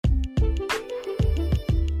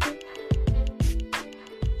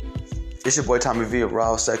It's your boy Tommy V of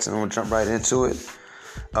Raw Sex, and I'm gonna jump right into it.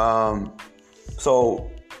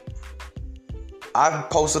 So I've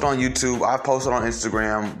posted on YouTube, I've posted on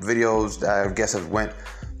Instagram videos that I guess have went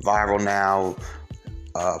viral now,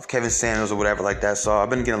 Kevin Samuels or whatever like that. So I've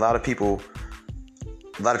been getting a lot of people,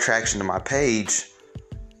 a lot of traction to my page.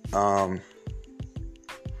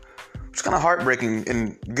 It's kind of heartbreaking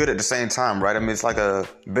and good at the same time, right? I mean, it's like a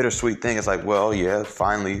bittersweet thing. It's like, well, yeah,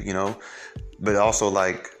 finally, but also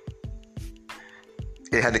like,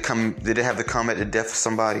 did it have to come at the death of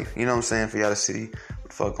somebody? You know what I'm saying? For y'all to see what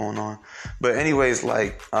the fuck going on. But anyways,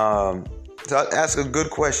 like, to ask a good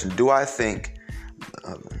question. Do I think,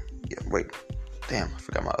 I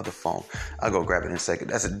forgot my other phone. I'll go grab it in a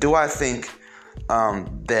second. Do I think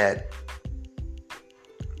that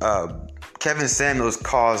Kevin Samuels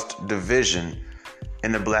caused division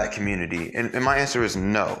in the black community? And my answer is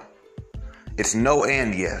no. It's no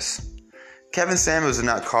and yes. Kevin Samuels did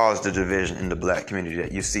not cause the division in the black community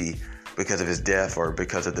that you see because of his death or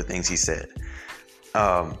because of the things he said.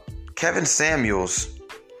 Kevin Samuels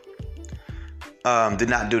did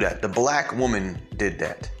not do that. The black woman did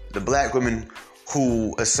that. The black woman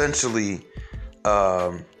who essentially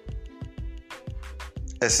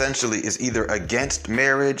is either against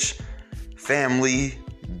marriage, family,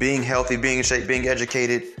 being healthy, being in shape, being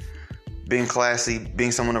educated, being classy,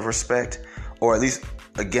 being someone of respect, or at least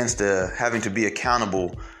against having to be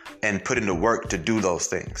accountable and put into work to do those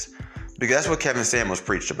things. Because that's what Kevin Samuels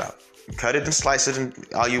preached about. Cut it and slice it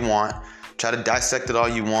all you want. Try to dissect it all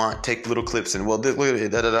you want. Take little clips and look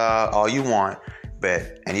at it, all you want.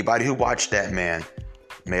 But anybody who watched that man,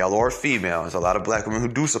 male or female, there's a lot of black women who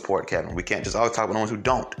do support Kevin. We can't just always talk about the ones who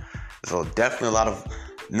don't. There's definitely a lot of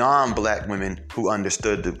non-black women who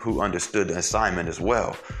understood the assignment as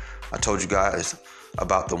well. I told you guys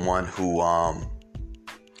about the one who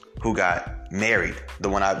got married.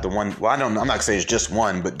 I'm not gonna say it's just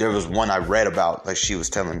one, but there was one I read about. Like, she was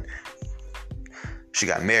telling, she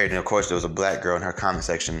got married, and of course there was a black girl in her comment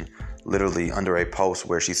section, literally under a post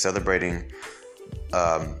where she's celebrating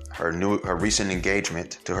her recent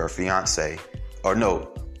engagement to her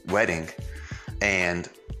wedding, and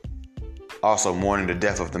also mourning the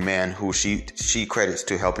death of the man who she credits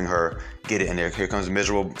to helping her get it in there. Here comes a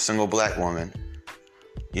miserable single black woman,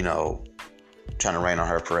 trying to rain on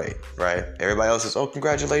her parade, right? Everybody else is, oh,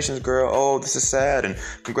 congratulations, girl. Oh, this is sad, and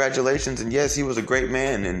congratulations, and yes, he was a great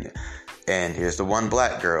man, and here's the one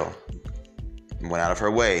black girl went out of her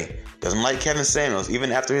way, doesn't like Kevin Samuels.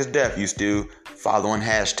 Even after his death, you still following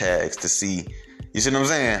hashtags to see, you see what I'm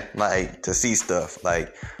saying? Like, to see stuff.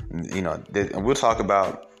 Like, we'll talk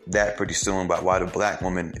about that pretty soon, about why the black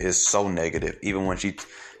woman is so negative. Even when she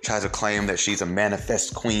tries to claim that she's a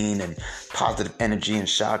manifest queen and positive energy and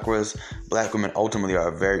chakras, black women ultimately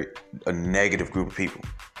are a negative group of people.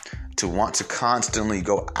 To want to constantly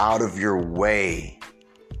go out of your way.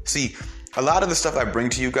 See, a lot of the stuff I bring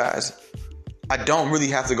to you guys, I don't really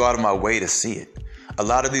have to go out of my way to see it. A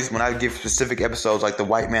lot of these, when I give specific episodes, like the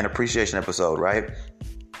white man appreciation episode, right?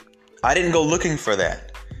 I didn't go looking for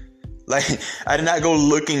that. Like, I did not go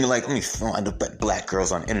looking like, let me find the black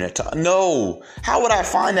girls on the internet. No. How would I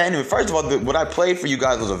find that anyway? First of all, what I played for you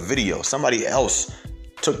guys was a video. Somebody else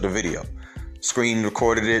took the video. Screen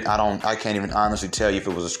recorded it. I can't even honestly tell you if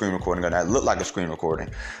it was a screen recording or not. It looked like a screen recording,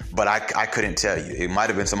 but I couldn't tell you. It might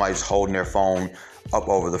have been somebody just holding their phone up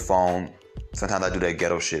over the phone. Sometimes I do that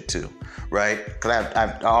ghetto shit too, right? Because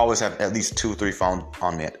I always have at least 2-3 phones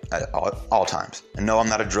on me at all times. And no, I'm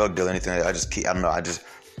not a drug dealer or anything.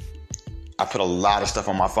 I put a lot of stuff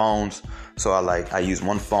on my phones. So I use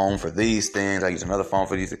one phone for these things. I use another phone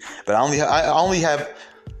for these things. But in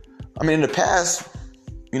the past,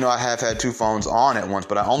 I have had 2 phones on at once,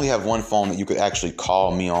 but I only have one phone that you could actually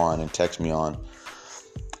call me on and text me on.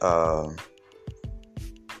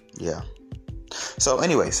 Yeah. So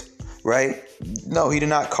anyways, right? No, he did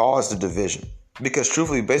not cause the division, because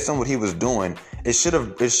truthfully, based on what he was doing, it should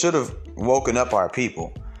have woken up our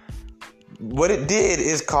people. What it did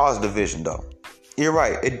is cause division, though. You're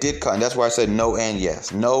right. It did cause. And that's why I said no and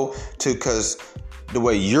yes. No to, because the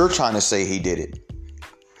way you're trying to say he did it.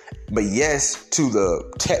 But yes to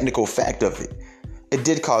the technical fact of it. It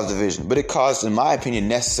did cause division. But it caused, in my opinion,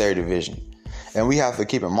 necessary division. And we have to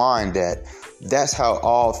keep in mind that that's how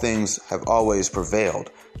all things have always prevailed.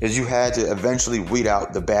 Is you had to eventually weed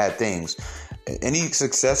out the bad things. Any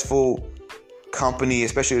successful company,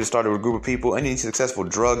 especially to start with a group of people, any successful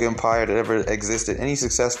drug empire that ever existed, any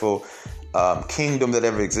successful kingdom that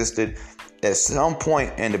ever existed, at some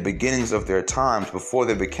point in the beginnings of their times, before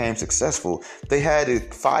they became successful, they had to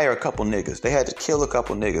fire a couple niggas. They had to kill a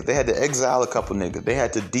couple niggas. They had to exile a couple niggas. They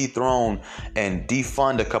had to dethrone and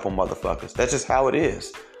defund a couple motherfuckers. That's just how it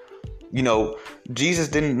is. You know, Jesus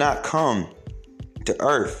did not come to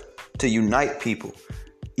earth to unite people,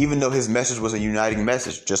 even though his message was a uniting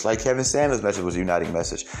message, just like Kevin Samuels' message was a uniting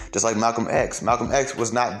message, just like Malcolm X. Malcolm X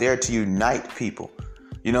was not there to unite people.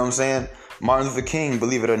 You know what I'm saying? Martin Luther King,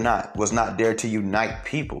 believe it or not, was not there to unite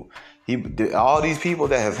people. All these people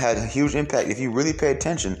that have had a huge impact, if you really pay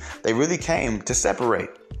attention, they really came to separate.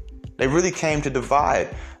 They really came to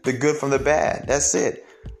divide the good from the bad. That's it.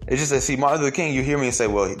 It's just that, see, Martin Luther King, you hear me and say,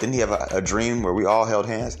 well, didn't he have a dream where we all held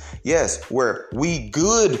hands? Yes, where we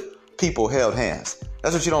good people held hands.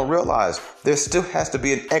 That's what you don't realize. There still has to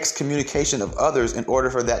be an excommunication of others in order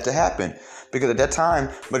for that to happen. Because at that time,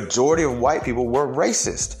 majority of white people were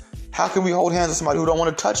racist. How can we hold hands with somebody who don't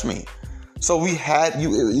want to touch me? So we had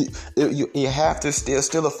you have to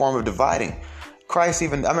still a form of dividing. Christ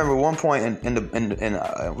even, I remember one point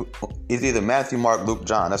it's either Matthew, Mark, Luke,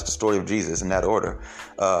 John. That's the story of Jesus in that order,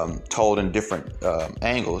 told in different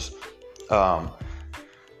angles. I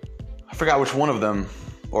forgot which one of them,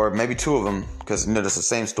 or maybe two of them, because it's the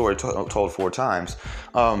same story told 4 times.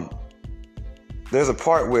 There's a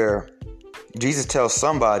part where Jesus tells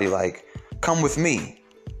somebody, like, come with me.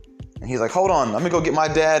 And he's like, hold on, let me go get my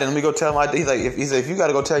dad and let me go tell my dad. If you got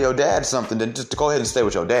to go tell your dad something, then just go ahead and stay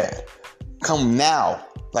with your dad. Come now,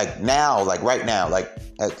 like right now, like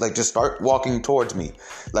just start walking towards me.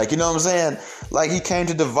 Like, you know what I'm saying? Like, he came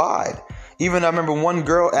to divide. Even I remember one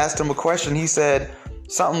girl asked him a question. He said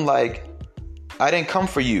something like, I didn't come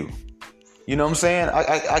for you. You know what I'm saying?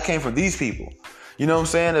 I came for these people. You know what I'm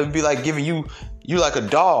saying? It would be like giving you like a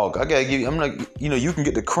dog. I gotta give you, I'm like, you know, you can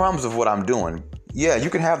get the crumbs of what I'm doing. Yeah, you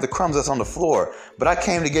can have the crumbs that's on the floor, but I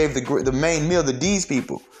came to give the main meal to these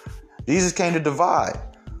people. Jesus came to divide.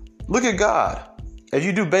 Look at God. As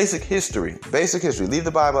you do basic history, leave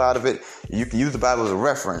the Bible out of it. You can use the Bible as a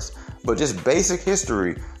reference, but just basic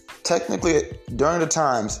history, technically during the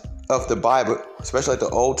times of the Bible, especially like the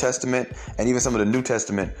Old Testament and even some of the New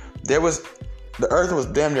Testament, the earth was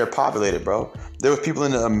damn near populated, bro. There was people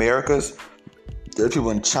in the Americas. There were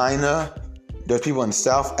people in China. There were people in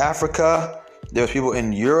South Africa. There was people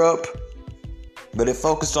in Europe. But it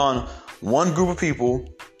focused on one group of people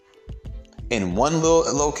in one little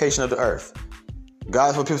location of the earth.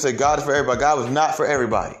 God, when people say God is for everybody, God was not for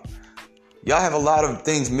everybody. Y'all have a lot of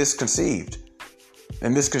things misconceived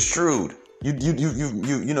and misconstrued.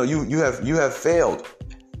 You have failed.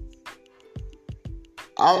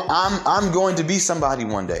 I'm going to be somebody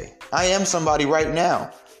one day. I am somebody right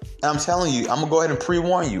now. And I'm telling you, I'm going to go ahead and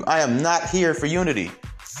pre-warn you. I am not here for unity.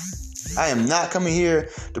 I am not coming here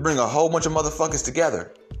to bring a whole bunch of motherfuckers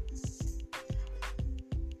together.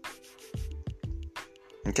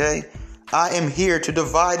 Okay? I am here to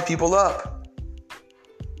divide people up.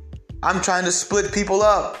 I'm trying to split people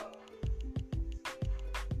up.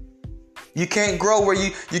 You can't grow where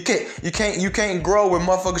you can't grow where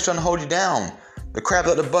motherfuckers trying to hold you down. The crab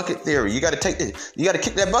out the bucket theory. You got to kick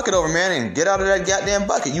that bucket over, man, and get out of that goddamn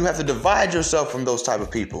bucket. You have to divide yourself from those type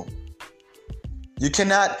of people. You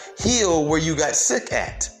cannot heal where you got sick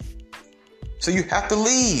at. So you have to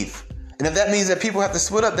leave. And if that means that people have to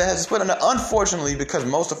split up, they have to split up. Now, unfortunately, because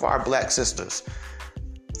most of our black sisters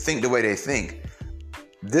think the way they think,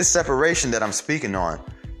 this separation that I'm speaking on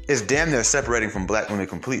is damn near separating from black women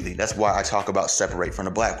completely. That's why I talk about separate from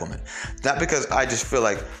the black woman. Not because I just feel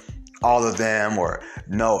like all of them, or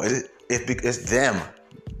no, it's them.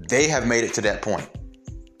 They have made it to that point.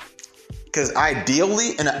 Because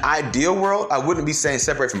ideally, in an ideal world, I wouldn't be saying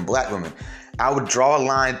separate from black women. I would draw a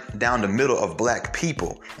line down the middle of black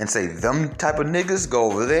people and say them type of niggas go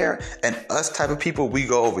over there and us type of people, we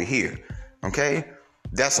go over here. Okay?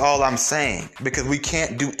 That's all I'm saying, because we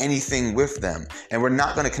can't do anything with them, and we're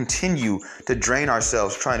not going to continue to drain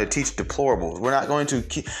ourselves trying to teach deplorables. We're not going to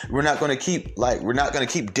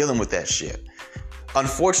keep dealing with that shit.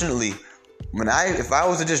 Unfortunately, if I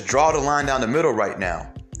was to just draw the line down the middle right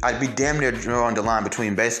now, I'd be damn near drawing the line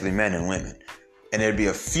between basically men and women. And there'd be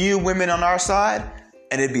a few women on our side,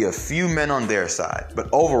 and it'd be a few men on their side. But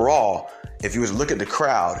overall, if you was to look at the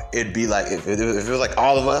crowd, it'd be like, if it was like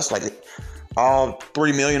all of us, like all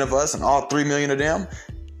 3 million of us and all 3 million of them,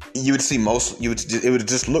 you would see it would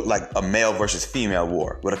just look like a male versus female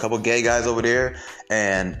war with a couple gay guys over there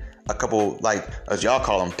and a couple, like, as y'all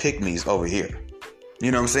call them, pygmies over here.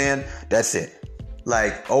 You know what I'm saying? That's it.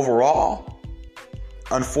 Like, overall,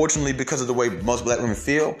 unfortunately, because of the way most black women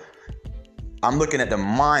feel, I'm looking at the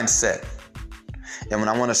mindset. And when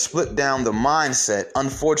I want to split down the mindset,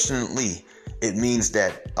 unfortunately, it means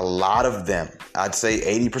that a lot of them, I'd say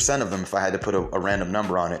 80% of them, if I had to put a random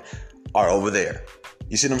number on it, are over there.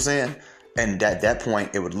 You see what I'm saying? And at that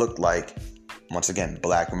point, it would look like, once again,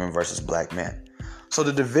 black women versus black men. So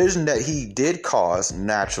the division that he did cause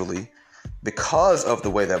naturally, because of the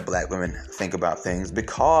way that black women think about things,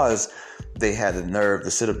 because they had the nerve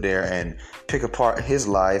to sit up there and pick apart his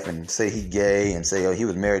life and say he gay and say, oh, he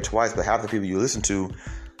was married twice, but half the people you listen to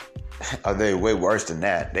are they way worse than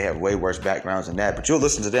that. They have way worse backgrounds than that. But you'll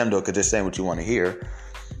listen to them, though, because they're saying what you want to hear.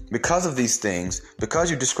 Because of these things, because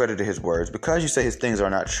you discredited his words, because you say his things are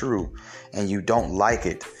not true and you don't like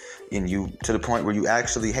it, and you to the point where you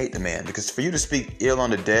actually hate the man. Because for you to speak ill on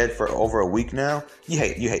the dead for over a week now, you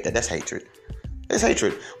hate that. That's hatred. It's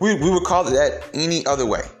hatred. We would call it that any other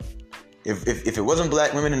way. If it wasn't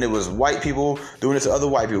black women and it was white people doing it to other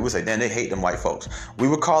white people, we'd say, damn, they hate them white folks. We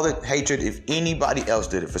would call it hatred if anybody else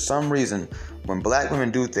did it. For some reason, when black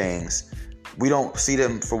women do things, we don't see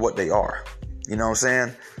them for what they are. You know what I'm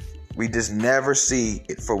saying? We just never see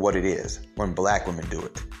it for what it is when black women do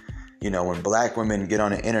it. You know, when black women get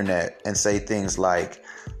on the internet and say things like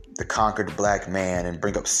the conquered black man and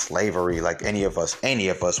bring up slavery like any of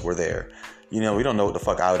us were there. You know, we don't know what the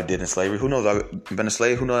fuck I would have did in slavery. Who knows? I've been a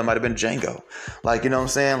slave. Who knows? I might have been Django. Like, you know what I'm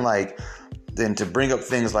saying? Like, then to bring up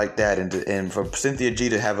things like that and for Cynthia G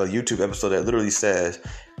to have a YouTube episode that literally says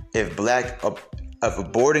if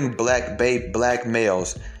aborting black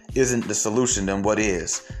males isn't the solution, then what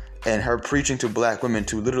is? And her preaching to black women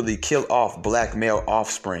to literally kill off black male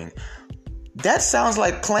offspring. That sounds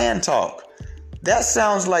like Klan talk. That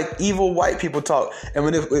sounds like evil white people talk.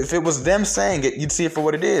 And if it was them saying it, you'd see it for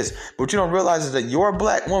what it is. But what you don't realize is that your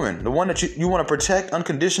black woman, the one that you want to protect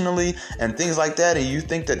unconditionally and things like that, and you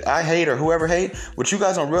think that I hate or whoever hate, what you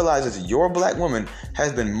guys don't realize is your black woman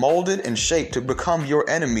has been molded and shaped to become your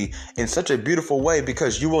enemy in such a beautiful way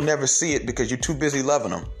because you will never see it because you're too busy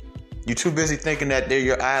loving them. You're too busy thinking that they're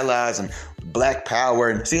your allies and black power.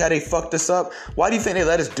 And see how they fucked us up? Why do you think they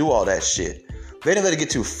let us do all that shit? They didn't let it get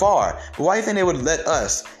too far. But why do you think they would let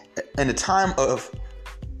us, in the time of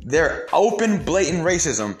their open, blatant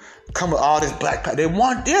racism, come with all this black power? They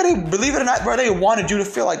believe it or not, bro, they wanted you to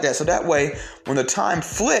feel like that. So that way, when the time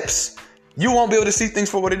flips, you won't be able to see things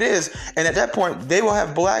for what it is. And at that point, they will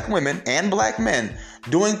have black women and black men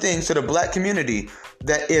doing things to the black community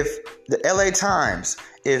that if the LA Times,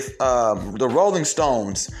 if the Rolling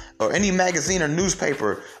Stones, or any magazine or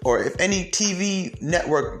newspaper, or if any TV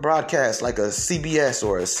network broadcast like a CBS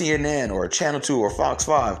or a CNN or a Channel 2 or Fox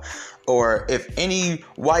 5, or if any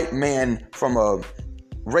white man from a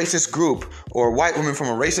racist group or white woman from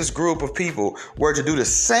a racist group of people were to do the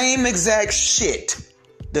same exact shit,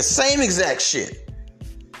 then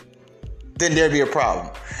there'd be a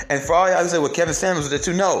problem. And for all y'all who say, well, Kevin Samuels did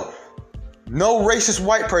too, no racist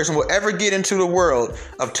white person will ever get into the world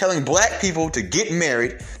of telling black people to get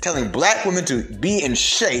married, telling black women to be in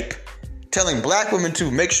shape, telling black women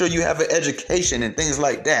to make sure you have an education and things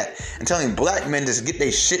like that, and telling black men to get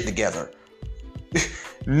their shit together.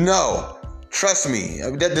 No, trust me.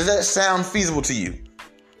 Does that sound feasible to you?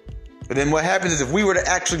 But then what happens is if we were to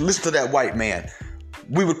actually listen to that white man,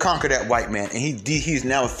 we would conquer that white man, and he's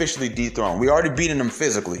now officially dethroned. We already beaten him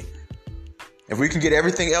physically. If we can get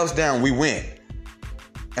everything else down, we win.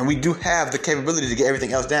 And we do have the capability to get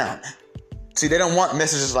everything else down. See, they don't want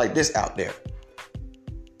messages like this out there.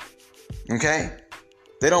 Okay?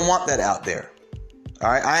 They don't want that out there. All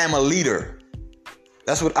right? I am a leader.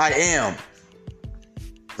 That's what I am.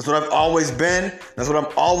 That's what I've always been. That's what I'm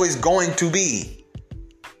always going to be.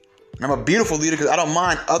 And I'm a beautiful leader because I don't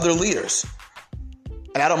mind other leaders.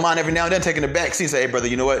 And I don't mind every now and then taking the back seat and say, hey, brother,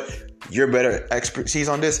 you know what? You're better expertise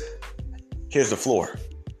on this. Here's the floor.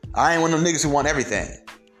 I ain't one of them niggas who want everything.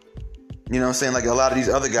 You know what I'm saying? Like a lot of these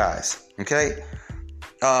other guys, okay?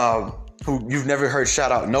 Who you've never heard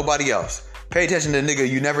shout out nobody else. Pay attention to the nigga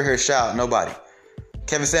you never heard shout out nobody.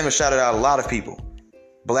 Kevin Samuels shouted out a lot of people.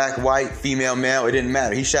 Black, white, female, male, it didn't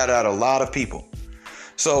matter. He shouted out a lot of people.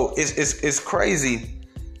 So it's crazy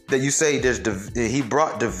that you say he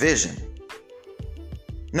brought division.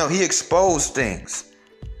 No, he exposed things.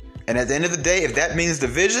 And at the end of the day, if that means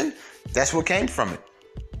division, that's what came from it.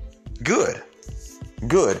 Good.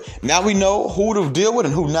 Now we know who to deal with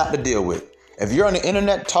and who not to deal with. If you're on the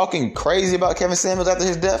internet talking crazy about Kevin Samuels after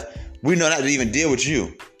his death, we know not to even deal with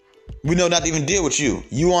you.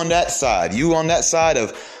 You on that side. You on that side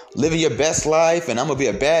of living your best life, and I'm gonna be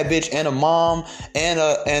a bad bitch and a mom, and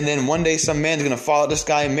then one day some man's gonna fall out the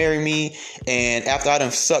sky and marry me, and after I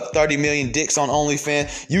done sucked 30 million dicks on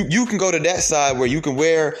OnlyFans, you can go to that side where you can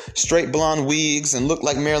wear straight blonde wigs and look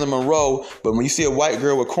like Marilyn Monroe, but when you see a white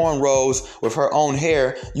girl with cornrows with her own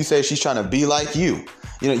hair, you say she's trying to be like you.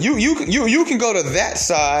 You know, you can go to that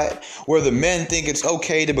side where the men think it's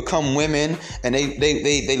okay to become women, and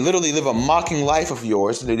they literally live a mocking life of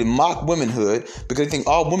yours. They mock womanhood because they think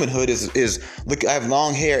all womanhood is look, I have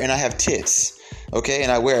long hair and I have tits, okay,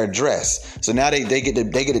 and I wear a dress. So now they get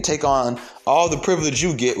to take on all the privilege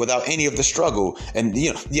you get without any of the struggle. And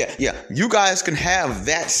you you guys can have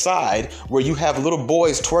that side where you have little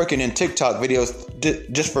boys twerking in TikTok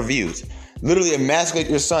videos just for views. Literally emasculate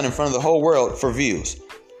your son in front of the whole world for views.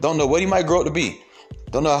 Don't know what he might grow up to be.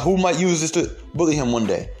 Don't know who might use this to bully him one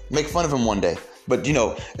day, make fun of him one day. But, you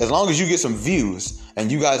know, as long as you get some views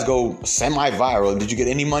and you guys go semi-viral, did you get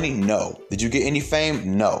any money? No. Did you get any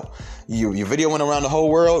fame? No. Your video went around the whole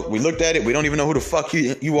world. We looked at it. We don't even know who the fuck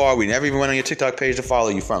you are. We never even went on your TikTok page to follow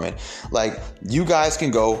you from it. Like, you guys can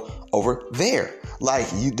go over there. Like,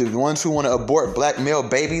 you, the ones who want to abort black male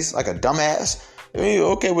babies like a dumbass.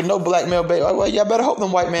 Okay, with no black male baby, well, y'all better hope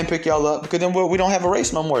them white men pick y'all up, because then we don't have a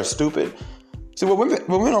race no more, stupid. See, what women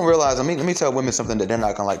don't realize, let me tell women something that they're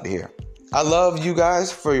not going to like to hear. I love you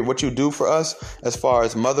guys for what you do for us as far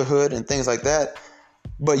as motherhood and things like that,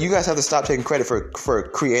 but you guys have to stop taking credit for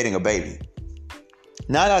creating a baby.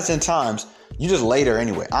 9 out of 10 times, you just laid her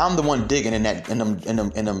anyway. I'm the one digging in that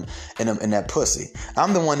pussy.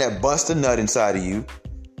 I'm the one that busts a nut inside of you,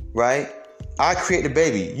 right? I create the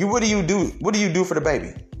baby. What do you do? What do you do for the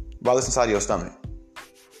baby while it's inside of your stomach?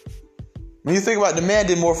 When you think about it, the man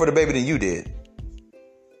did more for the baby than you did.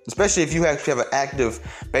 Especially if you actually have an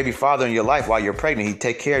active baby father in your life while you're pregnant. He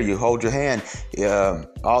take care of you, hold your hand,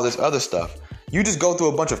 all this other stuff. You just go through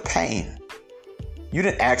a bunch of pain. You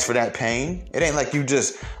didn't ask for that pain. It ain't like you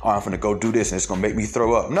just, I'm going to go do this and it's going to make me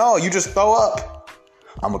throw up. No, you just throw up.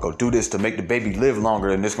 I'm going to go do this to make the baby live longer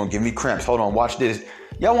and it's going to give me cramps. Hold on, watch this.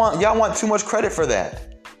 Y'all want too much credit for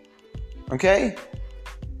that. Okay?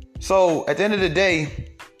 So at the end of the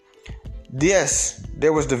day, yes,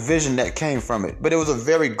 there was division that came from it, but it was a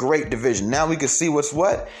very great division. Now we can see what's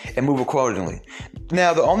what and move accordingly.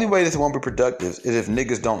 Now, the only way this won't be productive is if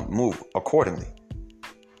niggas don't move accordingly.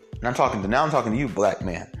 And I'm talking to you, black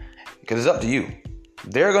man, because it's up to you.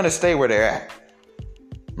 They're going to stay where they're at.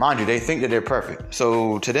 Mind you, they think that they're perfect.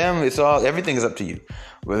 So to them, everything is up to you.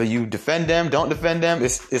 Whether you defend them, don't defend them,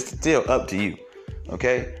 it's still up to you.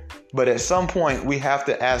 Okay? But at some point, we have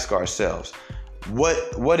to ask ourselves,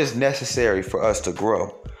 what is necessary for us to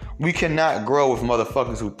grow? We cannot grow with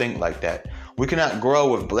motherfuckers who think like that. We cannot grow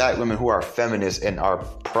with black women who are feminists and are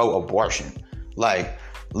pro-abortion. Like,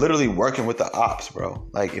 literally working with the ops, bro.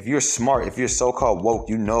 Like, if you're smart, if you're so-called woke,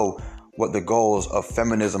 you know what the goals of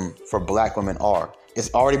feminism for black women are.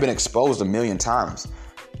 It's already been exposed a million times.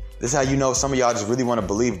 This is how you know some of y'all just really want to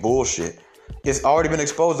believe bullshit. It's already been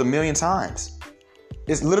exposed a million times.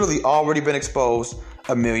 It's literally already been exposed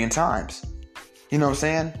a million times. You know what I'm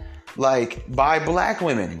saying? Like, by black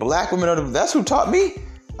women. Black women, that's who taught me.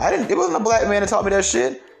 It wasn't a black man that taught me that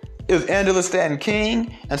shit. It was Angela Stanton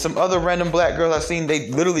King and some other random black girls I've seen. They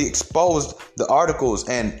literally exposed the articles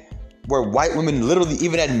and where white women literally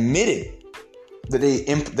even admitted that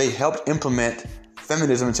they helped implement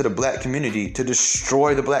feminism into the black community to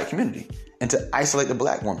destroy the black community and to isolate the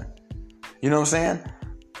black woman. You know what I'm saying?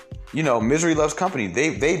 You know, misery loves company.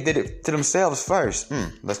 They did it to themselves first.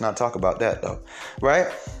 Let's not talk about that though. Right?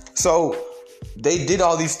 So they did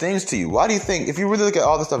all these things to you. Why do you think, if you really look at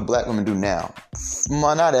all the stuff black women do now,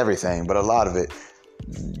 well, not everything, but a lot of it,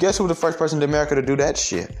 guess who was the first person in America to do that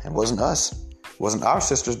shit? It wasn't us. It wasn't our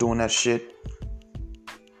sisters doing that shit.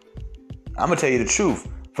 I'm going to tell you the truth.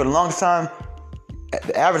 For the longest time,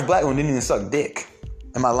 the average black woman didn't even suck dick.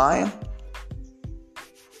 Am I lying?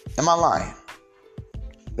 Am I lying?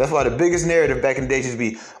 That's why the biggest narrative back in the day used to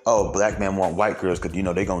be, oh, black men want white girls because, you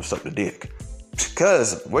know, they going to suck the dick.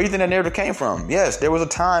 Because where do you think that narrative came from? Yes, there was a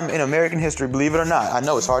time in American history, believe it or not, I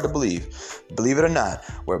know it's hard to believe it or not,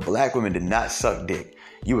 where black women did not suck dick.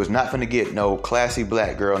 You was not finna get no classy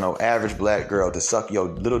black girl, no average black girl to suck your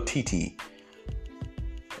little TT.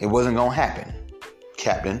 It wasn't gonna happen,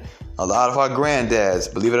 Captain. A lot of our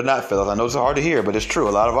granddads, believe it or not, fellas, I know it's hard to hear, but it's true.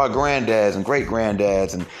 A lot of our granddads and great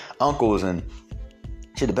granddads and uncles and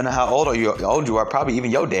shit, depending on how old you are, probably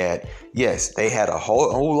even your dad. Yes, they had a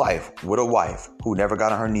whole life with a wife who never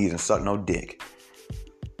got on her knees and sucked no dick.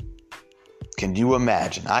 Can you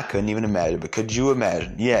imagine? I couldn't even imagine, but could you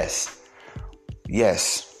imagine? Yes,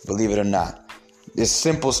 believe it or not. It's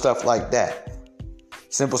simple stuff like that.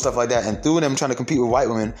 Simple stuff like that. And through them trying to compete with white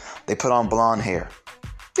women, they put on blonde hair.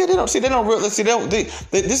 Yeah, this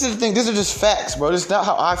is the thing. These are just facts, bro. This is not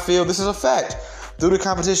how I feel. This is a fact. Through the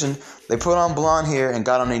competition, they put on blonde hair and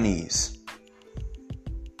got on their knees.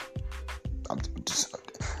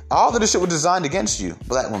 All of this shit was designed against you,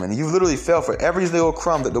 black women. You literally fell for every little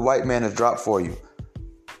crumb that the white man has dropped for you.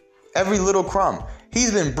 Every little crumb.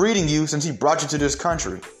 He's been breeding you since he brought you to this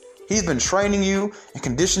country. He's been training you and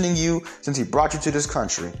conditioning you since he brought you to this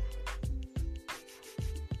country.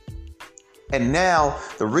 And now,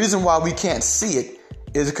 the reason why we can't see it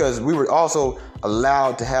is because we were also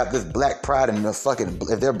allowed to have this black pride and the fucking,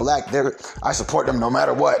 if they're black, I support them no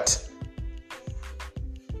matter what.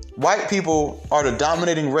 White people are the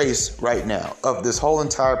dominating race right now of this whole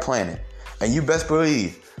entire planet. And you best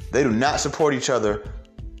believe they do not support each other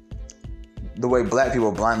the way black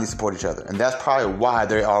people blindly support each other. And that's probably why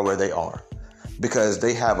they are where they are. Because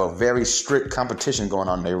they have a very strict competition going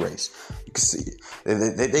on in their race. You can see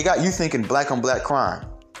it. They got you thinking black on black crime.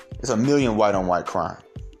 It's a million white on white crime.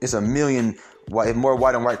 It's a million more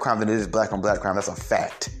white on white crime than it is black on black crime. That's a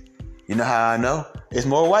fact. You know how I know? It's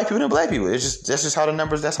more white people than black people. That's just how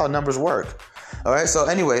that's how numbers work. All right. So,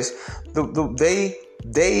 anyways, they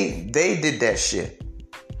did that shit.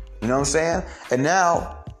 You know what I'm saying? And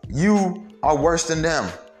now you are worse than them.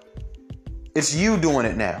 It's you doing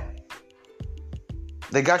it now.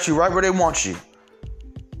 They got you right where they want you.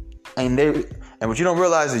 And what you don't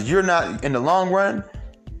realize is you're not, in the long run,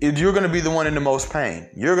 you're going to be the one in the most pain.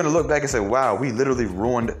 You're going to look back and say, wow, we literally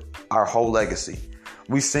ruined our whole legacy.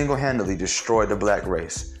 We single-handedly destroyed the black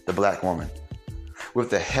race, the black woman, with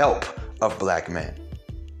the help of black men.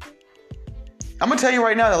 I'm going to tell you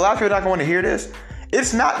right now that a lot of people are not going to hear this.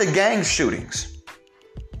 It's not the gang shootings.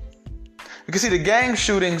 Because see, the gang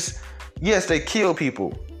shootings, yes, they kill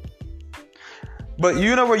people. But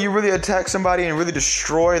you know where you really attack somebody and really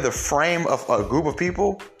destroy the frame of a group of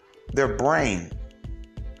people? Their brain.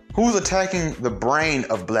 Who's attacking the brain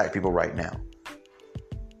of black people right now?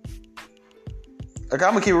 Like,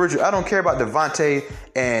 I'm gonna keep it real. I don't care about Devontae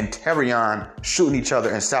and Terrion shooting each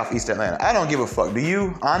other in Southeast Atlanta. I don't give a fuck. Do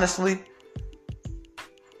you, honestly?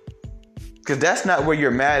 Because that's not where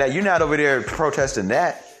you're mad at. You're not over there protesting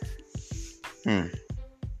that.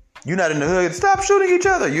 You're not in the hood. Stop shooting each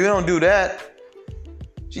other. You don't do that.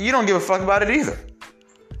 You don't give a fuck about it either.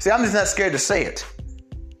 See, I'm just not scared to say it.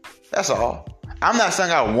 That's all. I'm not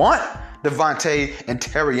saying I want Devontae and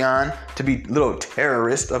Terrion to be little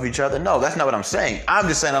terrorists of each other. No, that's not what I'm saying. I'm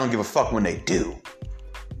just saying I don't give a fuck when they do.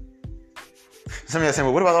 Some of you are saying,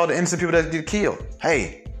 well, what about all the innocent people that get killed?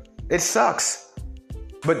 Hey, it sucks.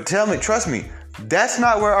 But trust me, that's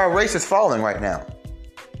not where our race is falling right now.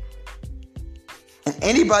 And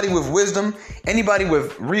anybody with wisdom, anybody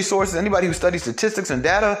with resources, anybody who studies statistics and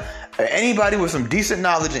data, or anybody with some decent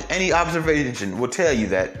knowledge and any observation will tell you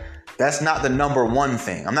that that's not the number one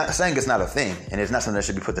thing. I'm not saying it's not a thing, and it's not something that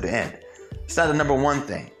should be put to the end. It's not the number one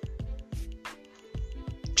thing.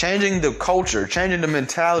 Changing the culture, changing the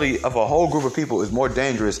mentality of a whole group of people is more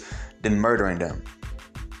dangerous than murdering them.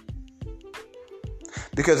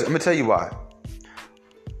 Because I'm going to tell you why.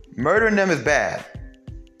 Murdering them is bad.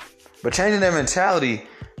 But changing their mentality,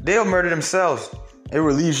 they'll murder themselves. It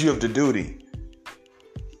relieves you of the duty.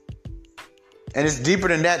 And it's deeper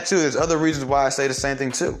than that, too. There's other reasons why I say the same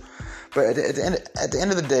thing, too. But at the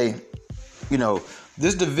end of the day, you know,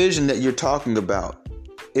 this division that you're talking about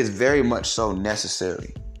is very much so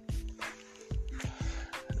necessary.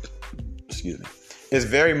 Excuse me. It's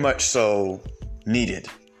very much so needed.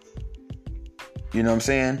 You know what I'm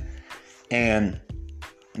saying? And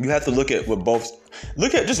you have to look at both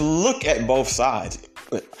sides.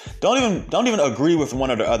 Don't even agree with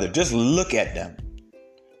one or the other. Just look at them.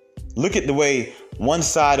 Look at the way one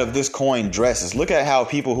side of this coin dresses. Look at how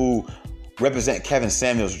people who represent Kevin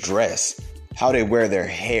Samuels dress, how they wear their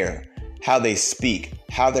hair, how they speak,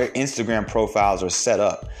 how their Instagram profiles are set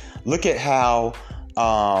up. Look at how,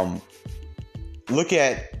 look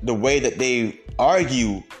at the way that they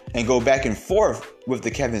argue and go back and forth with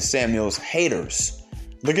the Kevin Samuels haters.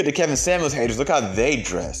 Look at the Kevin Samuels haters. Look how they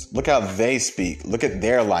dress. Look how they speak. Look at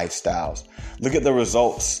their lifestyles. Look at the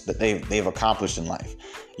results that they've accomplished in life.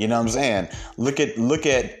 You know what I'm saying? Look at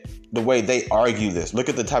the way they argue this. Look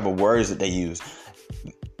at the type of words that they use.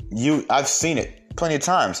 I've seen it plenty of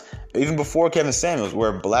times, even before Kevin Samuels,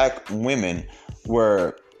 where black women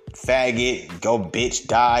were faggot, go bitch,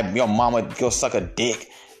 die, your mama, go suck a dick,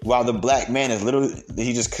 while the black man is literally,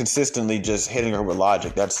 he just consistently just hitting her with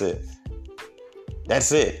logic. That's it.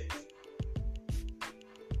 That's it.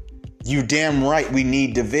 You damn right we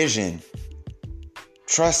need division.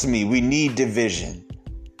 Trust me, we need division.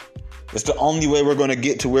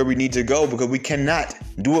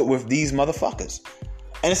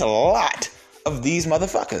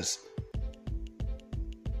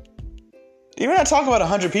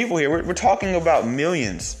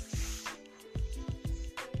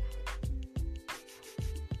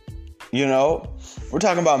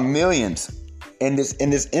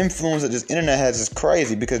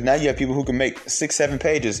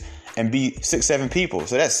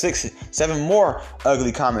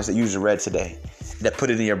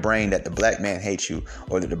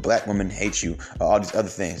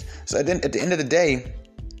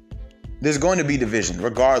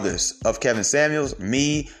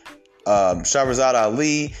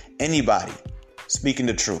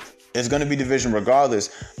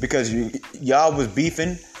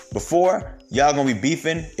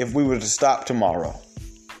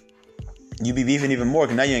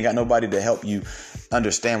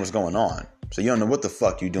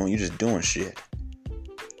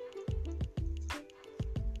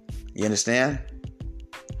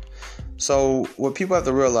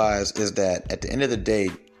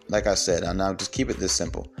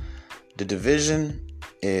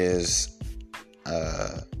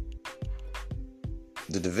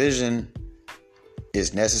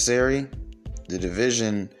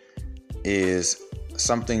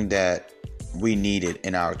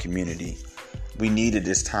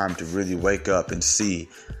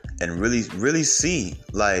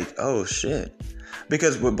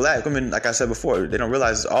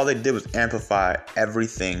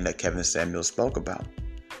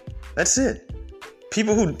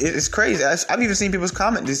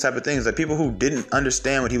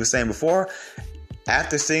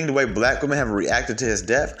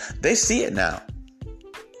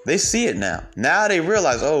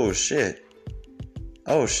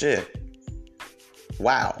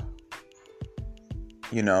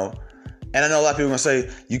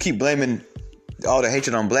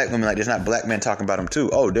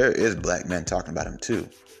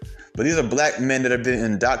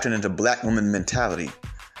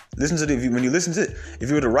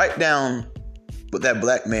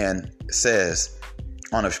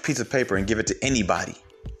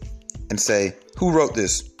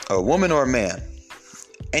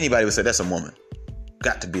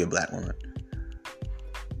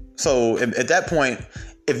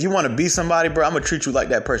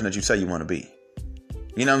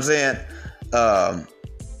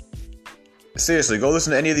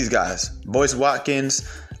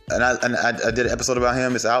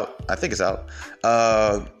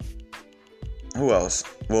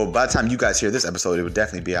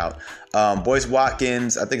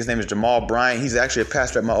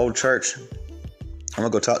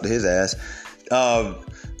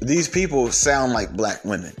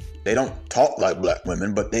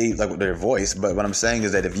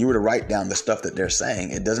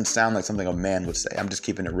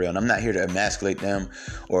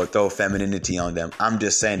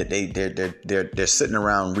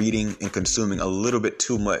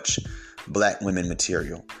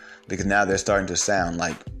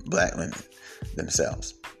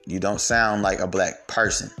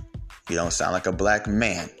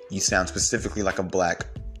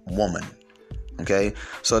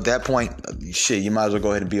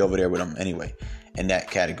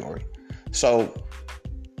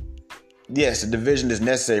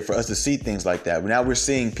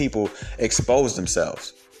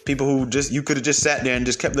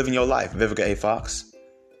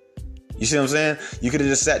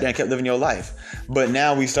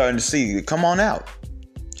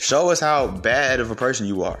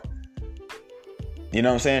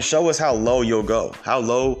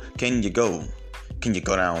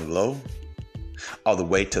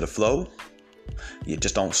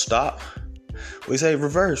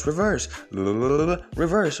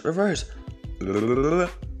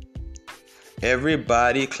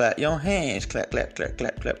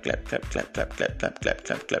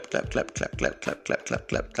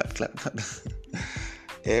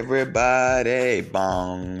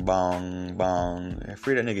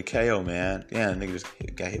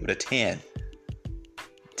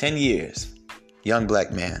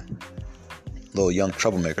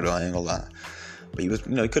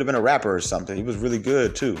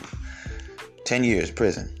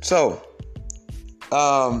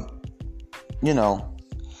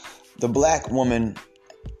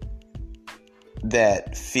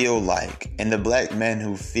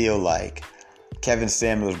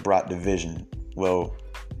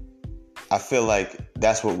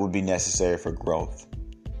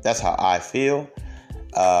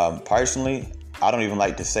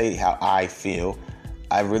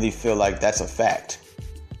 I really feel like that's a fact.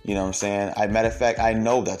 You know what I'm saying? Matter of fact, I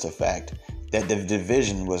know that's a fact. That the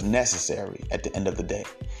division was necessary at the end of the day.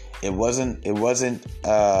 It wasn't,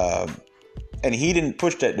 and he didn't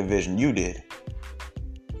push that division. You did.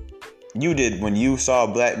 You did. When you saw a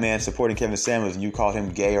black man supporting Kevin Samuels and you called him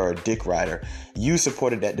gay or a dick rider, you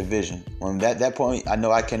supported that division. When at that point, I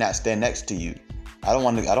know I cannot stand next to you. I don't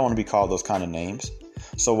want to be called those kind of names.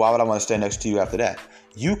 So why would I want to stand next to you after that?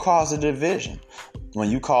 You caused a division. When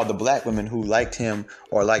you called the black women who liked him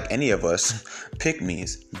or like any of us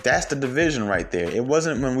pick-me's, that's the division right there. It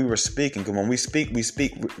wasn't when we were speaking. Because when we speak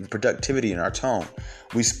with productivity in our tone.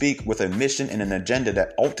 We speak with a mission and an agenda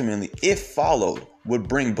that ultimately, if followed, would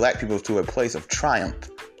bring black people to a place of triumph,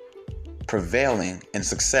 prevailing, and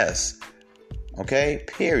success. Okay?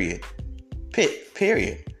 Period.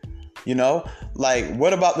 Period. You know? Like,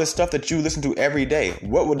 what about the stuff that you listen to every day?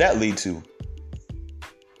 What would that lead to?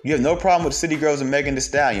 You have no problem with City Girls and Megan Thee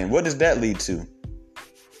Stallion. What does that lead to?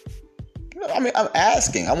 I mean, I'm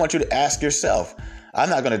asking. I want you to ask yourself. I'm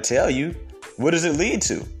not going to tell you. What does it lead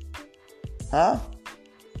to? Huh?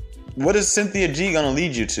 What is Cynthia G going to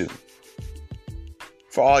lead you to?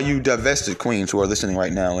 For all you divested queens who are listening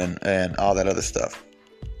right now and all that other stuff.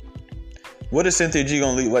 What is Cynthia G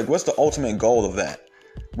going to lead? Like, what's the ultimate goal of that?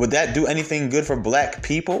 Would that do anything good for black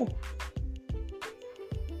people?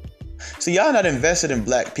 See, y'all not invested in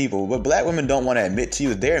black people. What black women don't want to admit to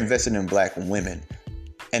you is they're invested in black women.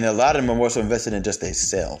 And a lot of them are more so invested in just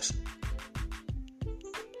themselves.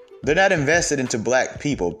 They're not invested into black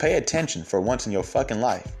people. Pay attention for once in your fucking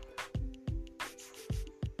life.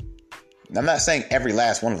 I'm not saying every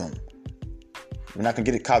last one of them. We're not going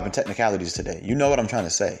to get caught in technicalities today. You know what I'm trying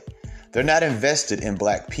to say. They're not invested in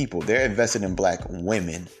black people. They're invested in black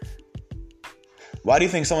women. Why do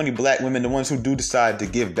you think so many black women, the ones who do decide to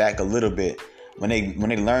give back a little bit, when they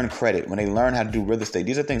learn credit, when they learn how to do real estate,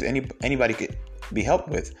 these are things anybody could be helped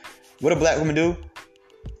with. What do black women do?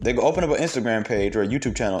 They go open up an Instagram page or a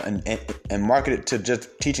YouTube channel and market it to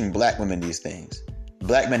just teaching black women these things.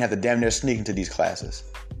 Black men have to damn near sneak into these classes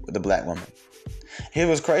with the black woman. Here's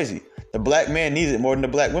what's crazy. The black man needs it more than the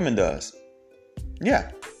black woman does.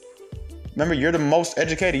 Yeah. Remember, you're the most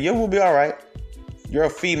educated. You will be all right. You're a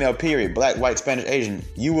female, period. Black, white, Spanish, Asian.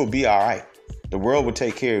 You will be all right. The world will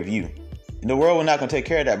take care of you. And the world will not going to take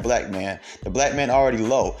care of that black man. The black man already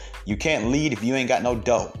low. You can't lead if you ain't got no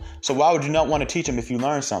dough. So why would you not want to teach him if you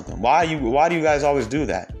learn something? Why do you guys always do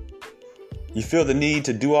that? You feel the need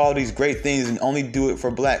to do all these great things and only do it for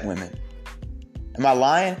black women. Am I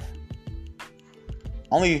lying?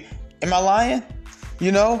 Am I lying?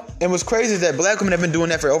 You know, and what's crazy is that black women have been doing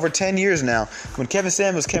that for over 10 years now. When Kevin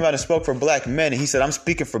Samuels came out and spoke for black men, and he said, I'm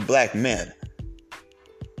speaking for black men.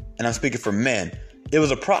 And I'm speaking for men. It was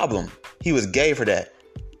a problem. He was gay for that.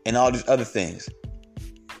 And all these other things.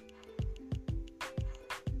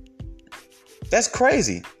 That's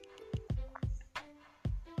crazy.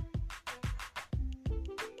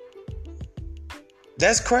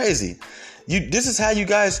 That's crazy. This is how,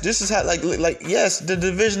 yes, the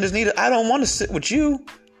division is needed. I don't want to sit with you.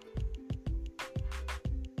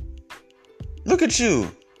 Look at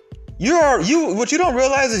you. What you don't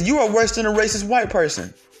realize is you are worse than a racist white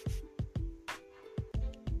person.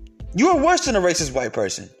 You are worse than a racist white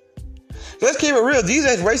person. Let's keep it real. These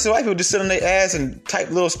racist white people just sit on their ass and type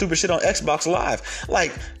little stupid shit on Xbox Live.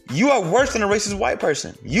 Like, you are worse than a racist white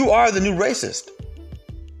person. You are the new racist.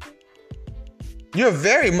 You're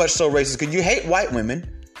very much so racist because you hate white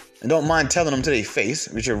women and don't mind telling them to their face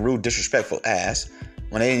with your rude, disrespectful ass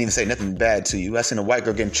when they didn't even say nothing bad to you. I seen a white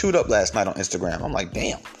girl getting chewed up last night on Instagram. I'm like,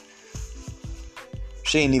 damn.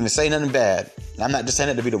 She didn't even say nothing bad. I'm not just saying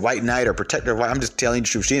it to be the white knight or protector of white. I'm just telling you the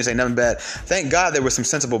truth. She didn't say nothing bad. Thank God there were some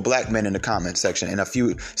sensible black men in the comment section and a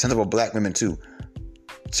few sensible black women too.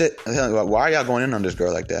 Shit, why are y'all going in on this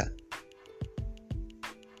girl like that?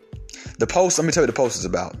 The post, let me tell you what the post is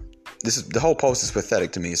about. The whole post is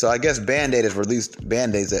pathetic to me. So I guess Band-Aid has released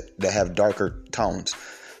Band-Aids that have darker tones.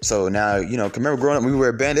 So now, you know, remember growing up, we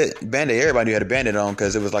wear Band-Aid. Everybody knew had a Band-Aid on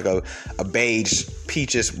because it was like a beige,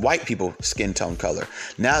 peaches, white people skin tone color.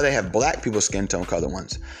 Now they have black people skin tone color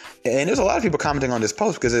ones. And there's a lot of people commenting on this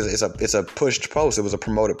post because it's a pushed post. It was a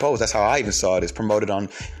promoted post. That's how I even saw it. It's promoted on,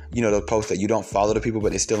 you know, the post that you don't follow the people,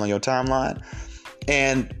 but it's still on your timeline.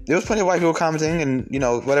 And there was plenty of white people commenting and, you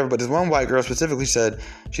know, whatever. But this one white girl specifically said,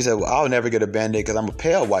 well, I'll never get a Band-Aid because I'm a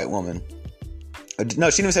pale white woman.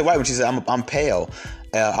 No, she didn't say white woman. She said, I'm pale.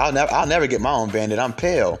 I'll never get my own Band-Aid. I'm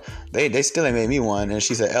pale. They still ain't made me one. And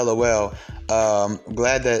she said, LOL.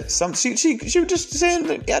 Glad that she was just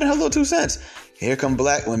saying, adding her little 2 cents. Here come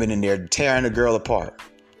black women in there tearing the girl apart.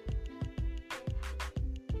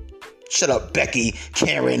 Shut up, Becky,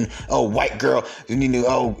 Karen, oh, white girl,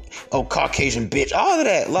 oh, Caucasian bitch, all of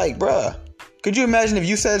that. Like, bruh, could you imagine if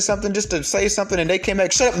you said something just to say something and they came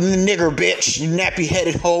back, shut up, nigger bitch, you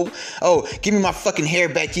nappy-headed hoe. Oh, give me my fucking hair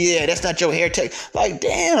back. Yeah, that's not your hair tech. Like,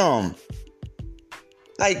 damn.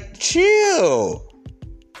 Like, chill.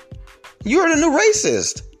 You are the new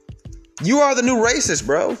racist. You are the new racist,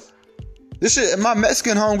 bro. This shit, my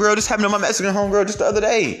Mexican homegirl, this happened to my Mexican homegirl just the other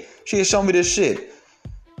day. She had shown me this shit.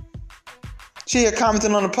 She had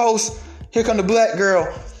commented on the post, here come the black girl.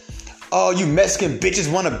 Oh, you Mexican bitches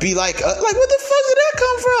want to be like us. Like, what the fuck did that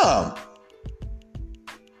come from?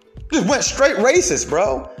 Just went straight racist,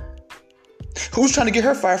 bro. Who's trying to get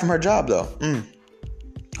her fired from her job, though?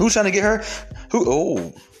 Who's trying to get her?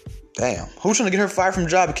 Oh, damn. Who's trying to get her fired from her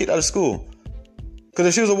job and kicked out of school? Because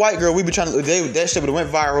if she was a white girl, we'd be trying to. That shit would have went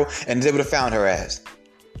viral and they would have found her ass.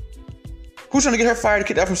 Who's trying to get her fired and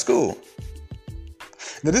kicked out from school?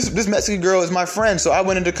 Now, this Mexican girl is my friend, so I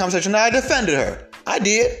went into the conversation and I defended her. I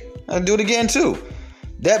did. I'll do it again, too.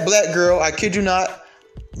 That black girl, I kid you not,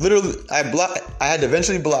 literally, I had to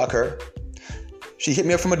eventually block her. She hit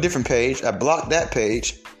me up from a different page. I blocked that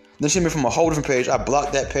page. Then she hit me from a whole different page. I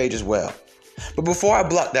blocked that page as well. But before I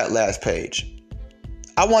blocked that last page,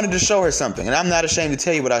 I wanted to show her something, and I'm not ashamed to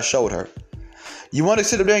tell you what I showed her. You want to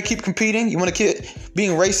sit up there and keep competing? You want to keep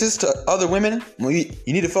being racist to other women? Well, you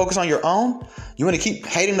need to focus on your own? You want to keep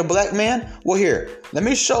hating the black man? Well, here, let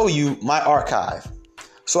me show you my archive.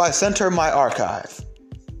 So I sent her my archive.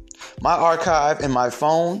 My archive in my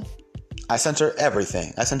phone, I sent her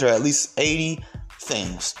everything. I sent her at least 80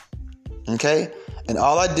 things. Okay? And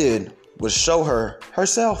all I did was show her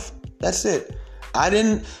herself. That's it. I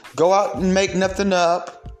didn't go out and make nothing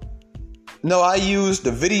up. No, I used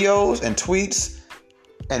the videos and tweets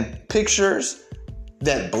and pictures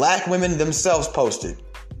that black women themselves posted.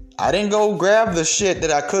 I didn't go grab the shit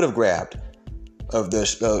that I could have grabbed of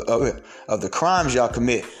the crimes y'all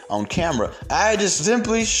commit on camera. I just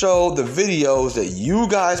simply showed the videos that you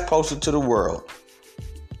guys posted to the world.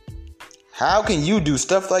 How can you do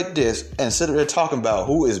stuff like this and sit there talking about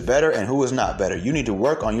who is better and who is not better? You need to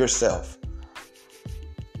work on yourself.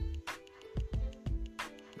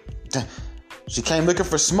 She came looking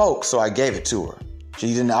for smoke, so I gave it to her.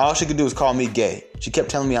 All she could do was call me gay. She kept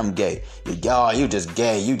telling me I'm gay. Oh, you just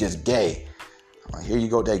gay. You just gay. Like, here you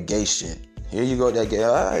go with that gay shit. Here you go with that gay.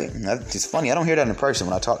 All right. It's funny. I don't hear that in person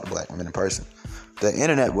when I talk to black women in person. The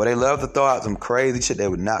internet, they love to throw out some crazy shit they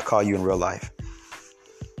would not call you in real life.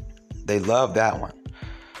 They love that one.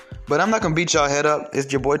 But I'm not going to beat y'all head up.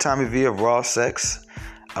 It's your boy Tommy V of Raw Sex.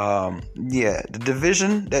 The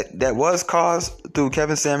division that was caused through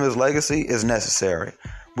Kevin Samuels' legacy is necessary.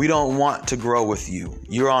 We don't want to grow with you.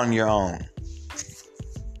 You're on your own.